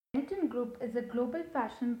Group is a global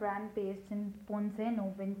fashion brand based in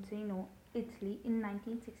Ponzano, Ventino, Italy in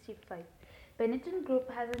 1965. Benetton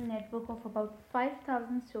Group has a network of about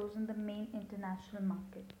 5,000 stores in the main international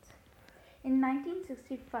markets. In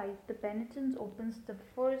 1965, the Benettons opens the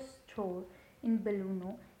first store in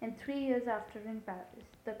Belluno and 3 years after in Paris.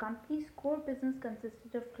 The company's core business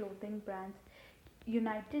consisted of clothing brands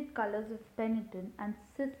United Colors of Benetton and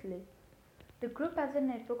Sisley. The group has a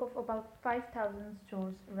network of about 5,000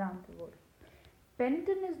 stores around the world.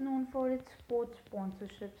 Benetton is known for its sports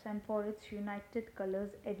sponsorships and for its United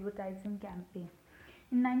Colors advertising campaign.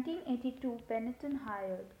 In 1982, Benetton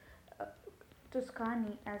hired uh,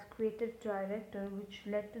 Toscani as creative director, which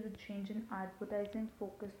led to the change in advertising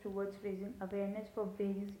focus towards raising awareness for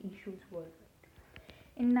various issues worldwide.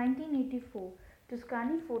 In 1984,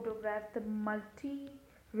 Toscani photographed the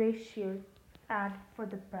multi-racial ad for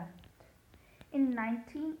the brand. In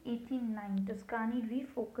 1989, Toscani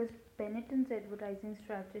refocused Benetton's advertising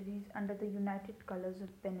strategies under the United Colors of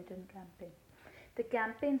Benetton campaign. The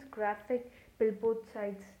campaign's graphic billboard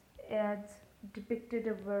sites ads depicted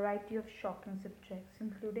a variety of shocking subjects,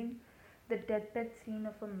 including the deathbed scene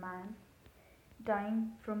of a man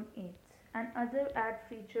dying from AIDS. Another ad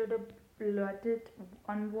featured a blooded,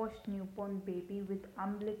 unwashed newborn baby with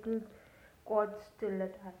umbilical cord still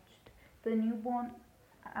attached. The newborn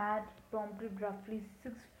ad prompted roughly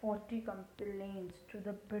 640 complaints to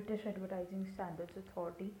the British Advertising Standards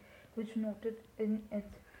Authority, which noted in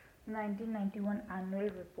its 1991 annual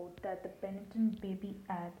report that the Benetton baby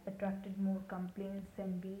ad attracted more complaints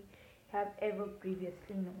than we have ever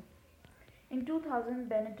previously known. In 2000,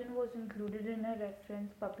 Benetton was included in a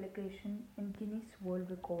reference publication in Guinness World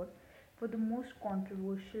Record for the most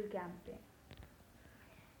controversial campaign.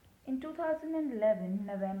 In 2011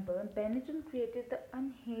 November, Benetton created the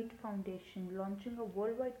Unhate Foundation, launching a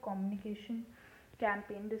worldwide communication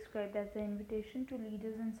campaign described as an invitation to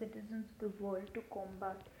leaders and citizens of the world to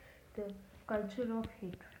combat the culture of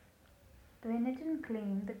hatred. Benetton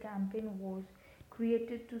claimed the campaign was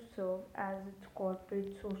created to serve as its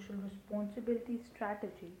corporate social responsibility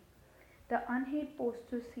strategy. The Unhate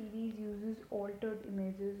poster series uses altered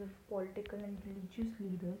images of political and religious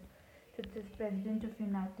leaders such as President of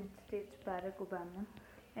United States Barack Obama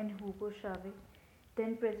and Hugo Chavez,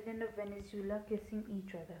 then President of Venezuela, kissing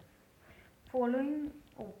each other. Following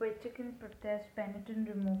Vatican protests, Benetton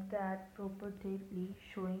removed the ad purportedly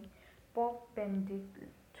showing Pope Benedict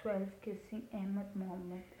XII kissing Ahmed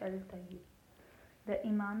Mohammed Al Tayyib, the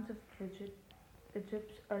Imams of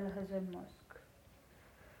Egypt's Al Azhar Mosque.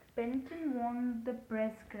 Benetton won the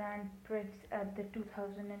Press Grand Prix at the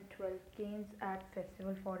 2012 Cannes Ad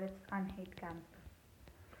Festival for its Unhate campaign.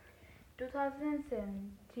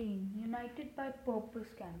 2017 United by Purpose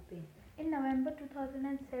campaign. In November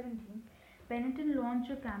 2017, Benetton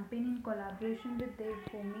launched a campaign in collaboration with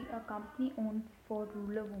Devbhoomi, a company owned for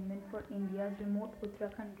rural women for India's remote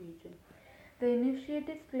Uttarakhand region. The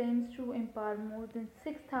initiative claims to empower more than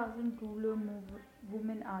 6,000 rural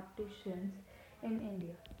women artisans in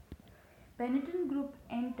India. Benetton Group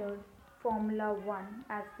entered Formula One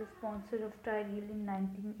as the sponsor of Tyrrell in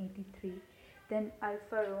 1983, then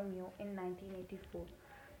Alfa Romeo in 1984.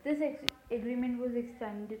 This agreement was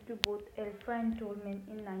extended to both Alfa and Toleman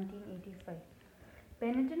in 1985.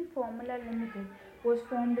 Benetton Formula Limited was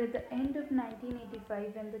formed at the end of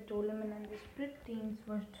 1985 when the Toleman and the Sprit teams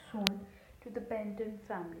were sold to the Benetton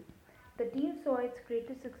family. The team saw its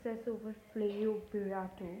greatest success over Flavio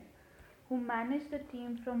Briatore, who managed the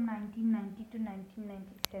team from 1990 to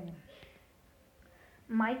 1997.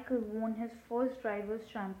 Michael won his first Drivers'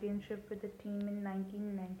 Championship with the team in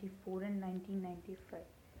 1994 and 1995,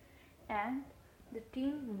 and the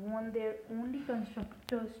team won their only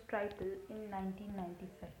Constructors' title in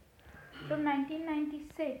 1995. From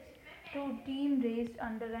 1996, the team raced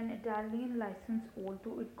under an Italian license,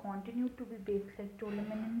 although it continued to be based like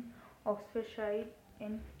Toleman in Oxfordshire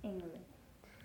in England.